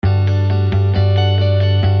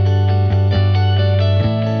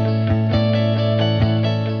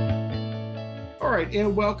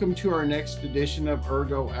and welcome to our next edition of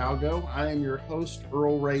Ergo Algo. I am your host,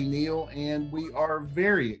 Earl Ray Neal, and we are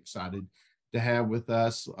very excited to have with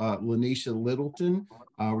us LaNiesha Littleton.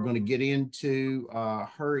 We're going to get into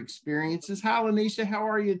her experiences. Hi, LaNiesha. How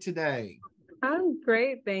are you today? I'm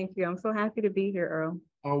great, thank you. I'm so happy to be here, Earl.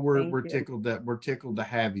 Oh, we're tickled to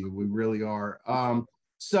have you. We really are. I'll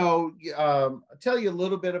tell you a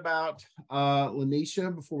little bit about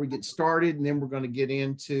LaNiesha before we get started, and then we're going to get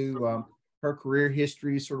into her career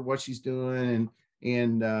history, sort of what she's doing,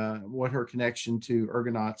 and what her connection to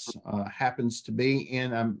Ergonauts happens to be.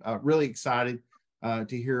 And I'm really excited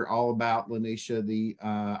to hear all about LaNiesha, the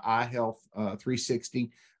iHealth 360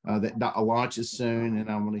 that launches soon, and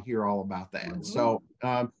I want to hear all about that. So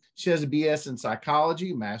she has a BS in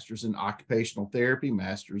psychology, master's in occupational therapy,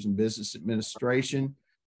 master's in business administration,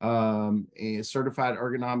 a certified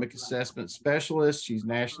ergonomic assessment specialist. She's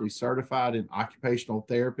nationally certified in occupational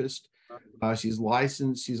therapist. She's a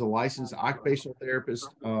licensed occupational therapist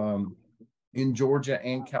in Georgia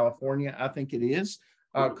and California, I think it is.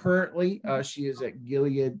 Currently, she is at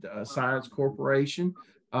Gilead Science Corporation,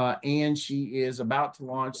 and she is about to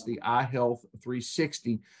launch the iHealth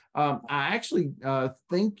 360. I actually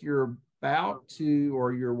think you're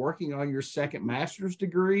you're working on your second master's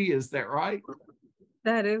degree. Is that right?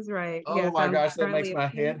 That is right. Oh Yes, my I'm gosh, that makes currently my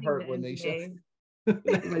head attending hurt, the LaNiesha. MBA.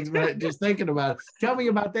 That makes my, just thinking about it. Tell me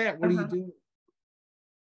about that. What do you Uh-huh. do?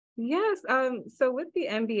 Yes, so with the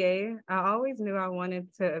MBA, I always knew I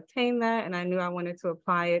wanted to obtain that, and I knew I wanted to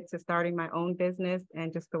apply it to starting my own business,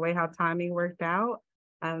 and just the way how timing worked out.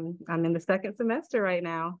 I'm in the second semester right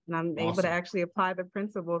now, and I'm able to Awesome. actually apply the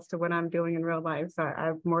principles to what I'm doing in real life. So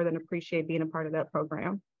I more than appreciate being a part of that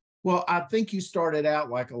program. Well, I think you started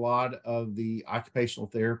out like a lot of the occupational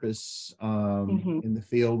therapists Mhm. in the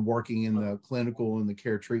field, working in the clinical and the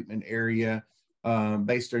care treatment area,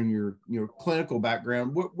 based on your clinical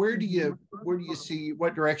background. Where do you see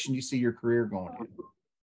what direction do you see your career going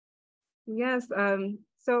in? Yes.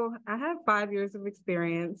 So I have 5 years of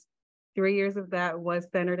experience. 3 years of that was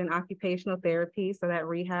centered in occupational therapy. So that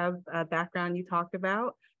rehab background you talked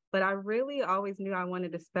about. But I really always knew I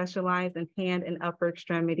wanted to specialize in hand and upper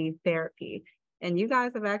extremity therapy. And you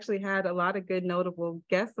guys have actually had a lot of good notable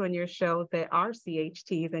guests on your show that are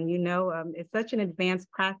CHTs. And it's such an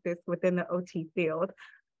advanced practice within the OT field.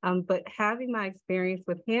 But having my experience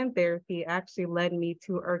with hand therapy actually led me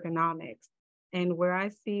to ergonomics. And where I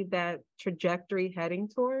see that trajectory heading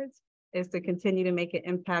towards is to continue to make an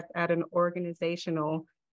impact at an organizational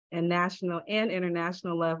and national and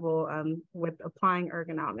international level with applying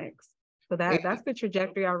ergonomics. So that's the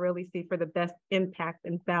trajectory I really see for the best impact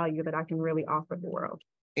and value that I can really offer the world.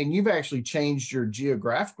 And you've actually changed your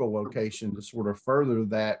geographical location to sort of further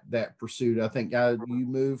that pursuit. I think you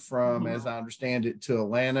moved from, as I understand it, to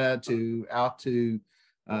Atlanta to out to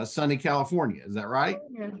sunny California. Is that right?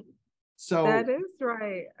 Yeah, that So is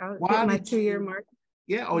right. I'll hit why my did 2 year you? mark.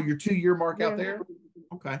 Yeah. Oh, your 2 year mark out Yeah, there.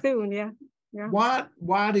 Okay. soon. Yeah, yeah.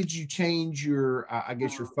 Why did you change your I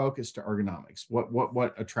guess your focus to ergonomics?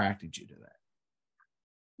 What attracted you to that?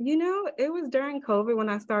 It was during COVID when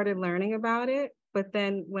I started learning about it. But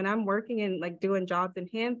then when I'm working and like doing jobs in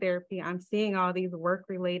hand therapy, I'm seeing all these work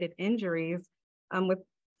related injuries with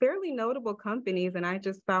fairly notable companies. And I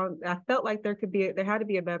felt like there had to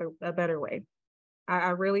be a better way. I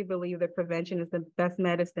really believe that prevention is the best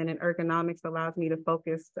medicine, and ergonomics allows me to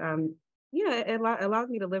focus. Allows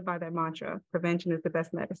me to live by that mantra. Prevention is the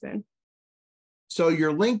best medicine. So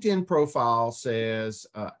your LinkedIn profile says,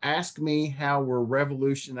 "Ask me how we're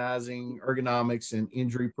revolutionizing ergonomics and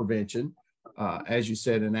injury prevention." As you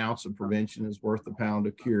said, an ounce of prevention is worth a pound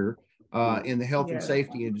of cure in the health and Yeah.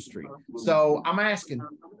 safety industry. So I'm asking,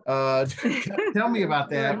 tell me about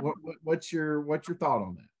that. What's your thought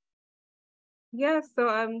on that? Yeah,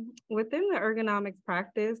 so within the ergonomics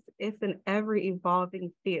practice, it's an ever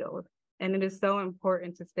evolving field, and it is so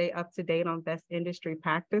important to stay up to date on best industry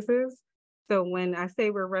practices. So when I say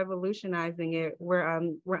we're revolutionizing it,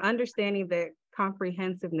 we're understanding that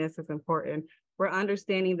comprehensiveness is important. We're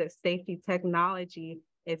understanding that safety technology,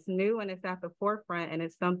 it's new and it's at the forefront, and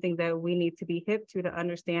it's something that we need to be hip to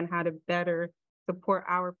understand how to better support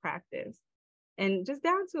our practice. And just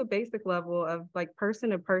down to a basic level of like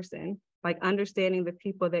person to person, like understanding the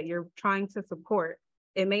people that you're trying to support.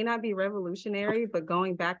 It may not be revolutionary, but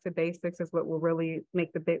going back to basics is what will really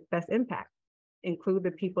make the best impact. Include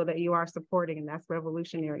the people that you are supporting, and that's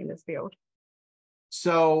revolutionary in this field.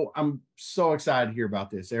 So I'm so excited to hear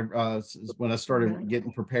about this. When I started Yeah.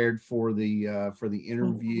 getting prepared for the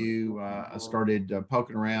interview, I started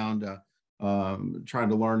poking around, trying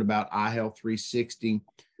to learn about iHealth 360.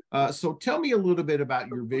 So tell me a little bit about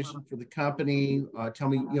your vision for the company.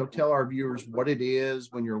 Tell our viewers what it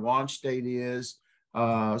is, when your launch date is.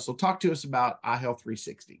 So talk to us about iHealth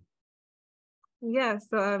 360. Yes,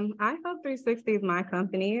 iHealth 360 is my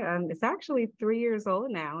company. It's actually 3 years old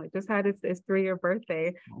now. It just had its 3-year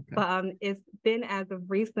birthday, Okay. but it's been as of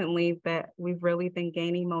recently that we've really been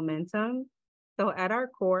gaining momentum. So at our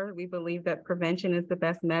core, we believe that prevention is the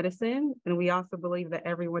best medicine, and we also believe that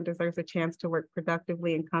everyone deserves a chance to work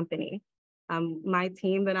productively in company. My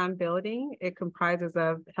team that I'm building, it comprises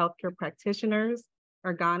of healthcare practitioners,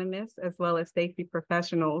 ergonomists, as well as safety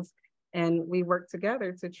professionals, and we work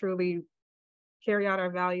together to truly carry out our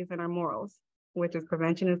values and our morals, which is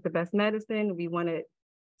prevention is the best medicine. We want to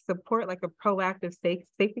support like a proactive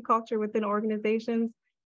safety culture within organizations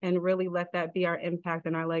and really let that be our impact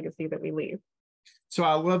and our legacy that we leave. So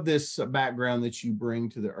I love this background that you bring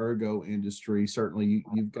to the ergo industry. Certainly,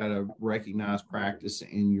 you've got a recognized practice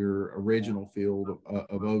in your original field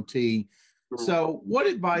of OT. So, what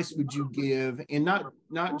advice would you give, and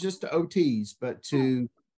not just to OTs, but to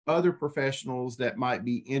other professionals that might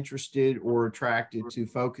be interested or attracted to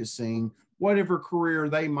focusing whatever career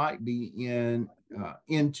they might be in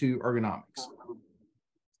into ergonomics?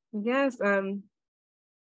 Yes,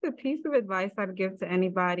 the piece of advice I'd give to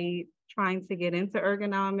anybody trying to get into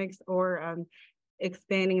ergonomics or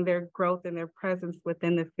expanding their growth and their presence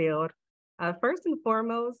within the field. First and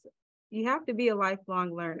foremost, you have to be a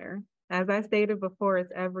lifelong learner. As I stated before,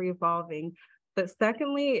 it's ever evolving. But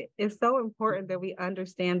secondly, it's so important that we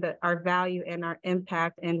understand that our value and our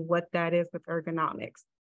impact and what that is with ergonomics.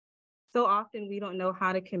 So often we don't know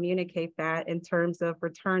how to communicate that in terms of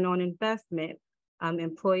return on investment,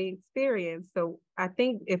 employee experience. So I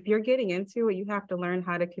think if you're getting into it, you have to learn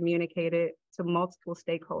how to communicate it to multiple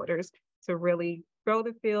stakeholders to really grow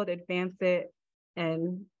the field, advance it,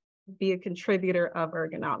 and be a contributor of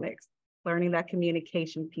ergonomics. Learning that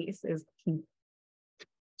communication piece is key.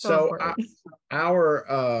 So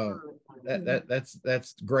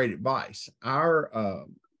that's great advice.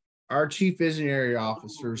 Our chief visionary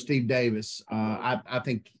officer, Steve Davis, I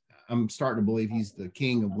think I'm starting to believe he's the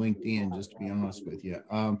king of LinkedIn, just to be honest with you.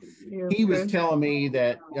 He was telling me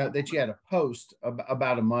that you had a post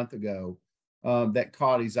about a month ago that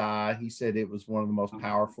caught his eye. He said it was one of the most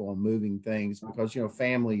powerful and moving things because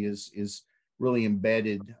family is really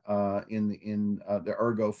embedded in the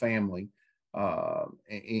ergo family.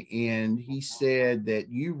 And he said that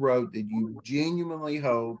you wrote that you genuinely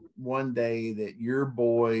hope one day that your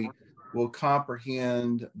boy will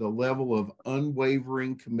comprehend the level of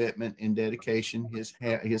unwavering commitment and dedication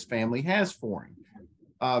his family has for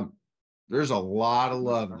him. There's a lot of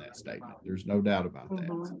love in that statement. There's no doubt about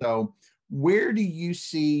that. So where do you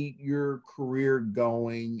see your career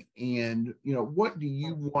going, and what do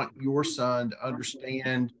you want your son to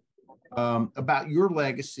understand about your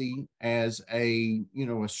legacy as a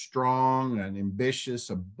strong and ambitious,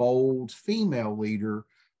 a bold female leader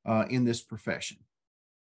in this profession?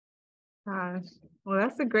 Gosh, well,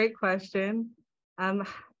 that's a great question.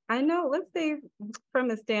 I know, let's say from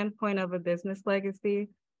the standpoint of a business legacy,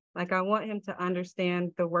 like I want him to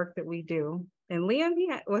understand the work that we do. And Liam,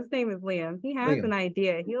 his name is Liam. He has an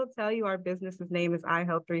idea. He'll tell you our business's name is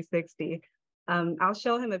iHealth 360. I'll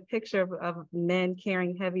show him a picture of men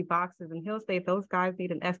carrying heavy boxes, and he'll say those guys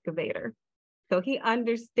need an excavator. So he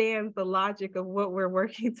understands the logic of what we're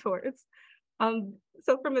working towards.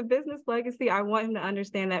 So from a business legacy, I want him to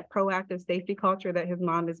understand that proactive safety culture that his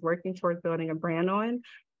mom is working towards building a brand on.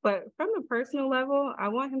 But from a personal level, I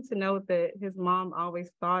want him to know that his mom always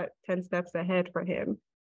thought 10 steps ahead for him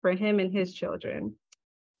and his children.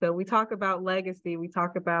 So we talk about legacy, we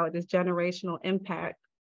talk about this generational impact.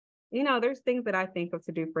 There's things that I think of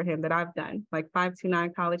to do for him that I've done, like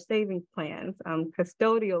 529 college savings plans,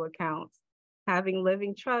 custodial accounts, having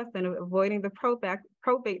living trust, and avoiding the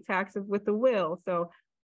probate taxes with the will. So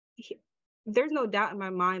there's no doubt in my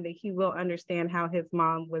mind that he will understand how his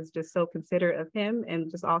mom was just so considerate of him, and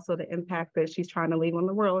just also the impact that she's trying to leave on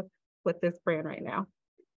the world with this brand right now.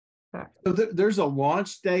 So there's a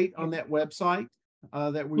launch date on that website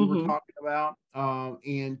that we were talking about.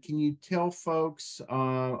 And can you tell folks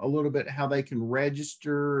a little bit how they can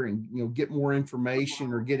register and get more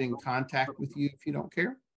information or get in contact with you if you don't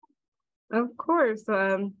care? Of course.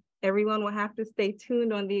 Everyone will have to stay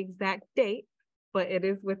tuned on the exact date, but it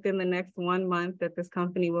is within the next 1 month that this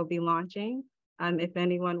company will be launching. If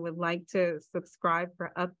anyone would like to subscribe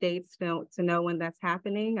for updates to know when that's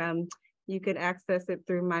happening, you can access it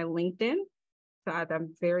through my LinkedIn. So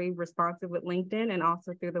I'm very responsive with LinkedIn, and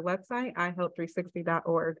also through the website,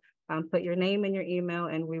 iHealth360.org. Put your name and your email,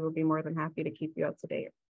 and we will be more than happy to keep you up to date.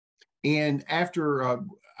 And after,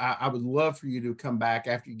 I would love for you to come back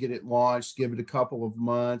after you get it launched, give it a couple of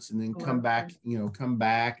months, and then come back, come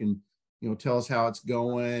back and, tell us how it's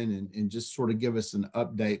going, and just sort of give us an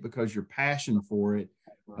update, because your passion for it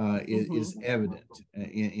is evident,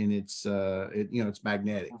 and it's, it's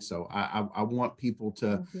magnetic. So I want people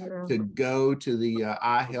to go to the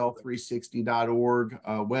iHealth360.org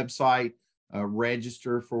website,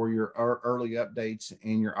 register for your early updates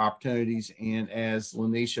and your opportunities. And as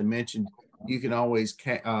LaNiesha mentioned, you can always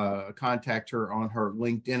contact her on her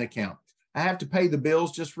LinkedIn account. I have to pay the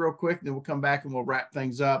bills just real quick, then we'll come back and we'll wrap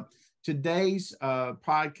things up. Today's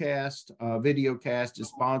podcast, video cast, is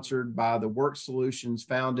sponsored by the Work Solutions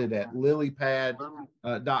founded at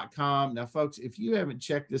lilypad.com. Now, folks, if you haven't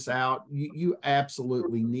checked this out, you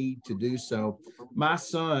absolutely need to do so. My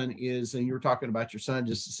son is, and you were talking about your son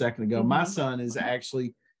just a second ago, my son is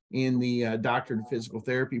actually in the Doctorate of Physical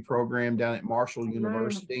Therapy program down at Marshall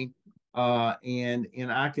University.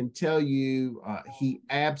 And I can tell you, he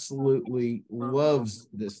absolutely loves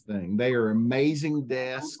this thing. They are amazing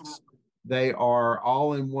desks. They are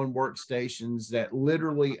all-in-one workstations that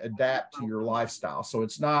literally adapt to your lifestyle. So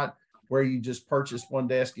it's not where you just purchase one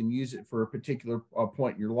desk and use it for a particular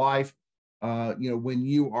point in your life. When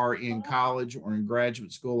you are in college or in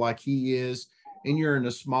graduate school like he is, and you're in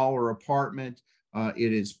a smaller apartment,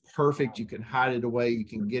 it is perfect. You can hide it away. You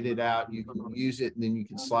can get it out. You can use it, and then you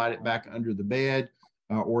can slide it back under the bed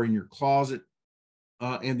or in your closet.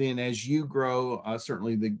 And then as you grow,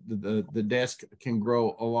 certainly the desk can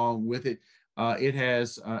grow along with it. It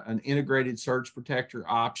has an integrated surge protector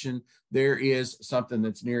option. There is something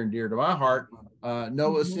that's near and dear to my heart,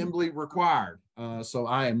 no assembly required. So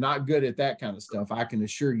I am not good at that kind of stuff, I can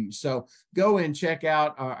assure you. So go and check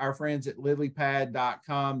out our friends at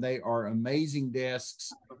lilypad.com. They are amazing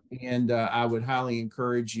desks, and I would highly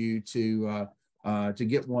encourage you to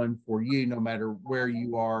get one for you, no matter where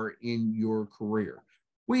you are in your career.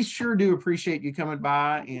 We sure do appreciate you coming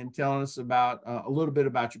by and telling us about a little bit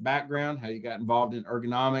about your background, how you got involved in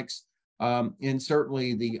ergonomics, and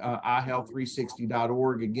certainly the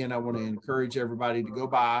iHealth360.org. Again, I want to encourage everybody to go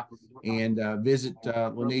by and visit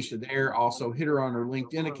LaNiesha there. Also, hit her on her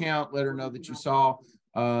LinkedIn account. Let her know that you saw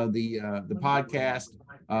the podcast.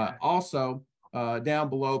 Also, down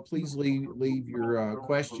below, please leave your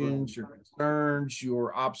questions, your concerns,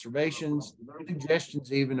 your observations,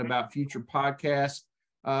 suggestions even about future podcasts.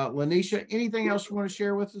 LaNiesha, anything else you want to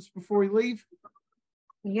share with us before we leave?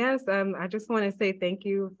 Yes, I just want to say thank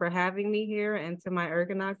you for having me here, and to my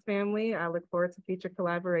Ergonomics family. I look forward to future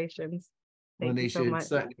collaborations. Thank you so much.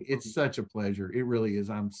 It's such a pleasure. It really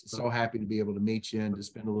is. I'm so happy to be able to meet you and to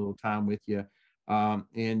spend a little time with you.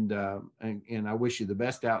 And I wish you the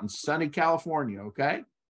best out in sunny California. Okay.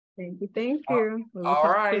 Thank you. Thank you. All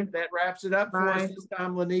right. That wraps it up for us this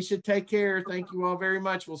time, LaNiesha. Take care. Thank you all very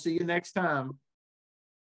much. We'll see you next time.